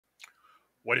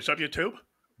What is up, YouTube?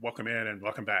 Welcome in and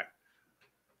welcome back.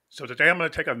 So today I'm going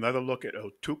to take another look at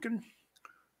Otyken,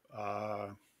 uh,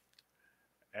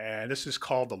 and this is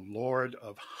called the Lord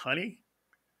of Honey.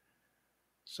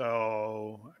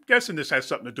 So I'm guessing this has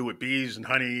something to do with bees and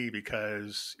honey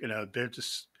because they're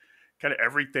just kind of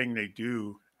everything they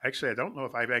do. Actually, I don't know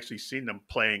if I've actually seen them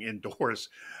playing indoors.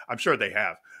 I'm sure they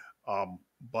have,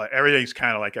 but everything's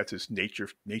kind of like got this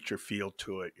nature feel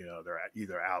to it. They're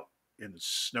either out in the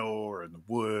snow or in the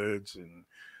woods and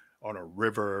on a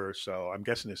river. So I'm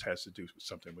guessing this has to do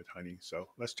something with honey. So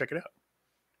let's check it out.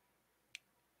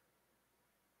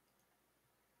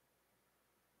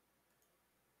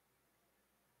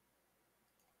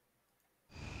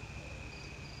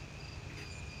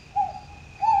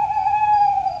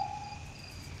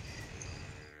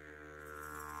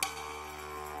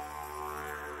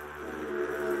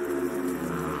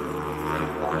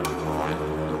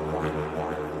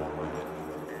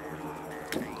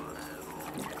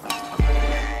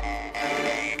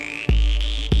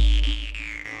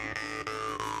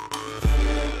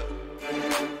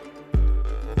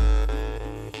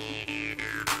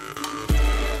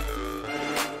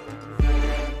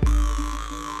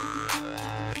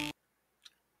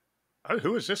 Oh,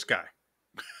 who is this guy?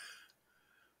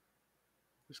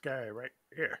 This guy right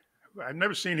here. I've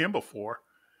never seen him before.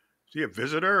 Is he a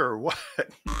visitor or what?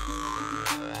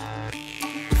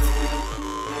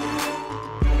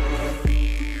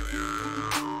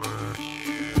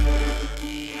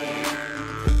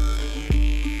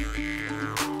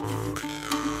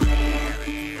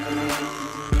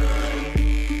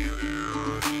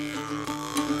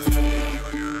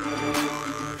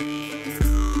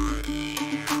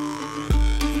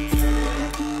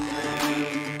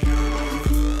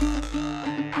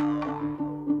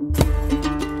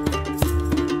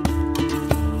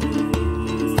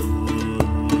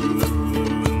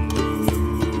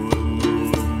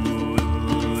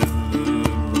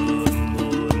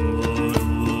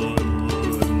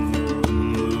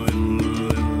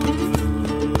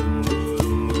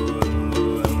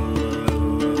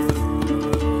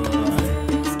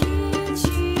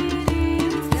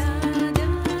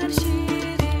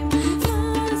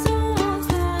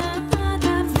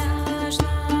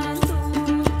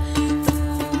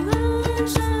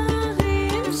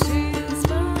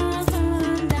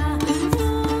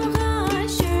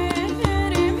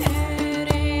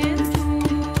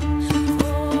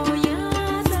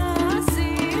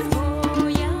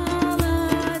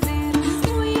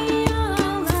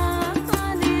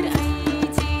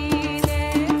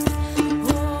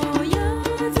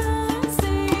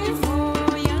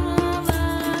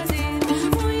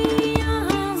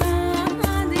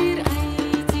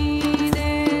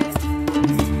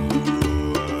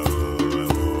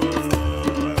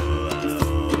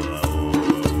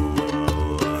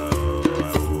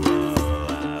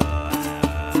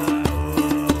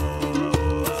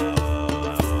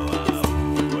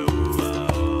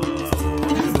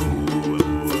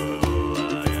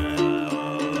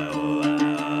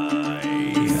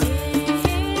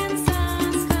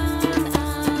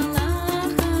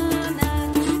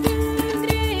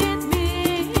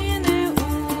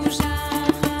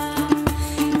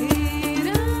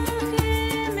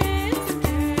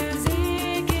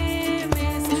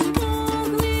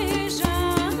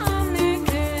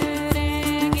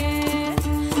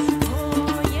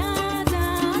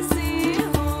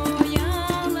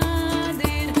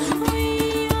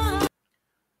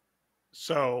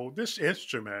 So this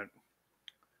instrument,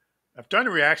 I've done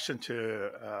a reaction to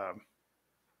uh,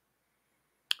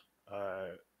 a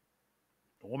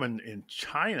woman in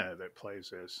China that plays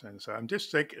this, and so I'm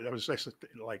just thinking. I was just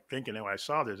like thinking when I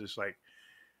saw this, it's like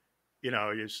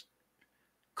it's,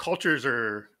 cultures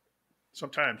are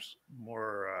sometimes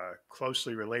more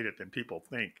closely related than people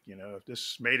think. If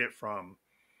this made it from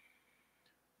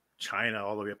China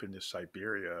all the way up into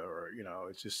Siberia, or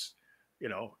it's just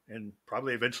and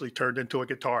probably eventually turned into a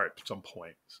guitar at some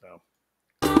point. So.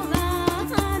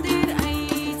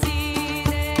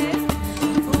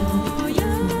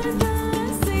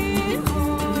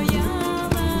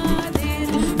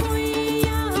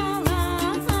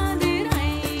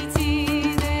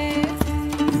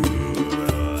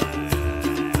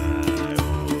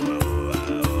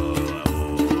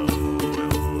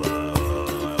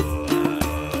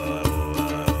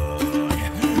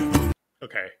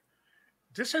 Okay,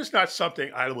 this is not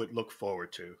something I would look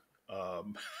forward to.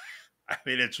 Um, I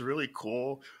mean, it's really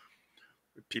cool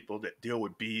with people that deal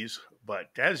with bees,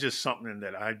 but that's just something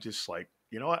that I just like.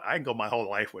 You know what? I can go my whole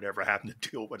life whatever happened to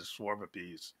deal with a swarm of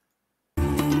bees.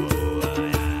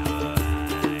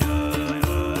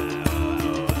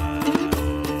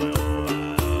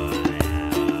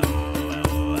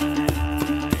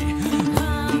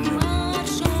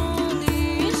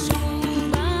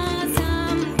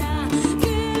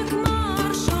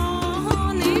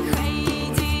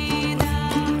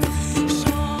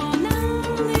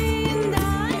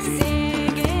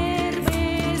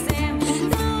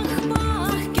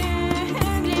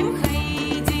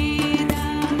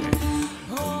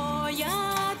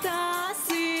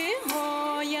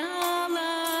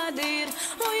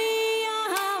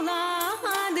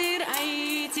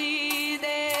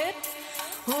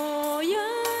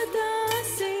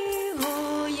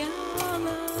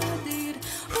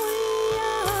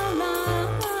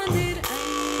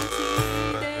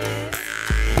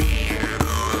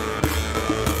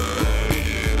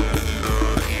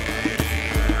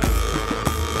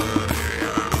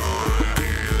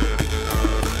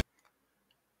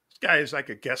 as like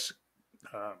a guest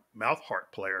mouth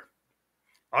harp player.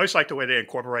 I always like the way they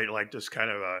incorporate like this kind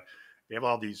of they have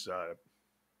all these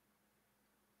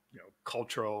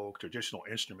cultural traditional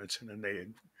instruments, and then they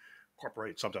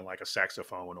incorporate something like a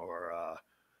saxophone or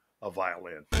a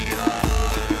violin.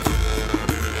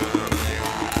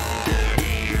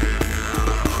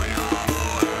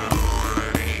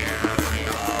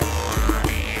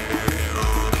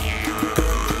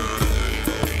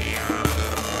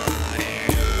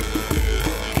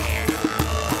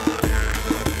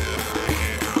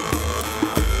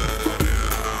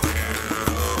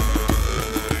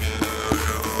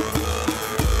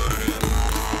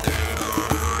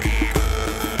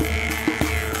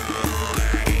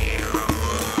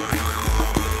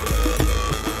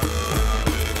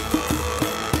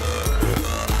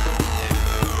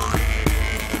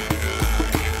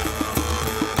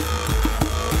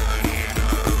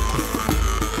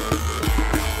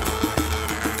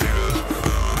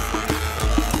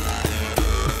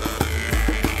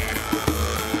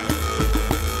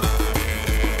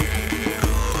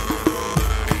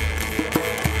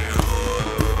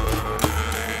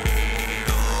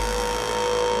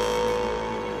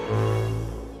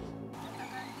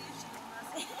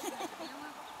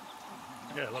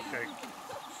 Yeah, look,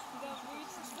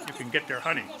 you can get their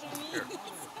honey. Here.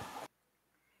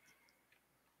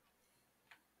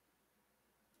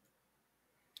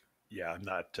 Yeah, I'm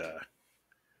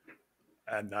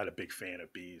not a big fan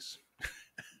of bees,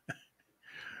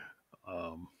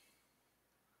 um,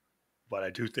 but I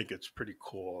do think it's pretty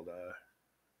cool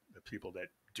the people that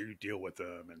do deal with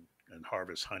them and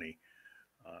harvest honey.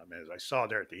 As I saw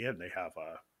there at the end, they have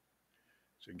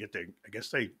so you can get I guess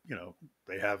they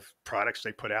have products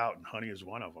they put out, and honey is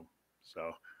one of them.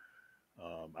 So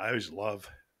I always love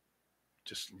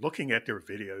just looking at their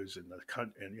videos and the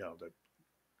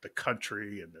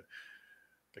country and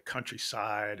the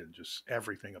countryside and just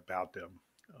everything about them.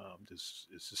 This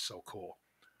is just so cool.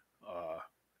 Uh,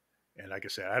 and like I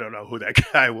said, I don't know who that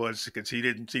guy was because he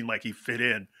didn't seem like he fit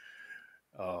in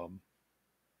um,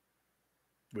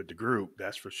 with the group.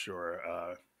 That's for sure.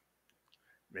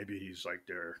 Maybe he's like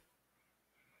their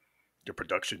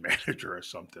production manager or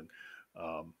something.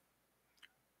 Um,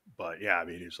 but yeah, I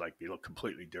mean, he's like they look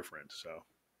completely different. So,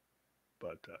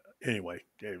 but anyway,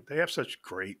 they have such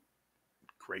great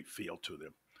feel to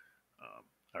them.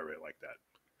 I really like that.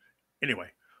 Anyway,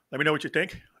 let me know what you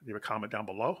think. Leave a comment down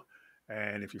below.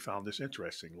 And if you found this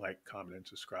interesting, like, comment, and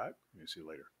subscribe. See you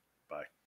later. Bye.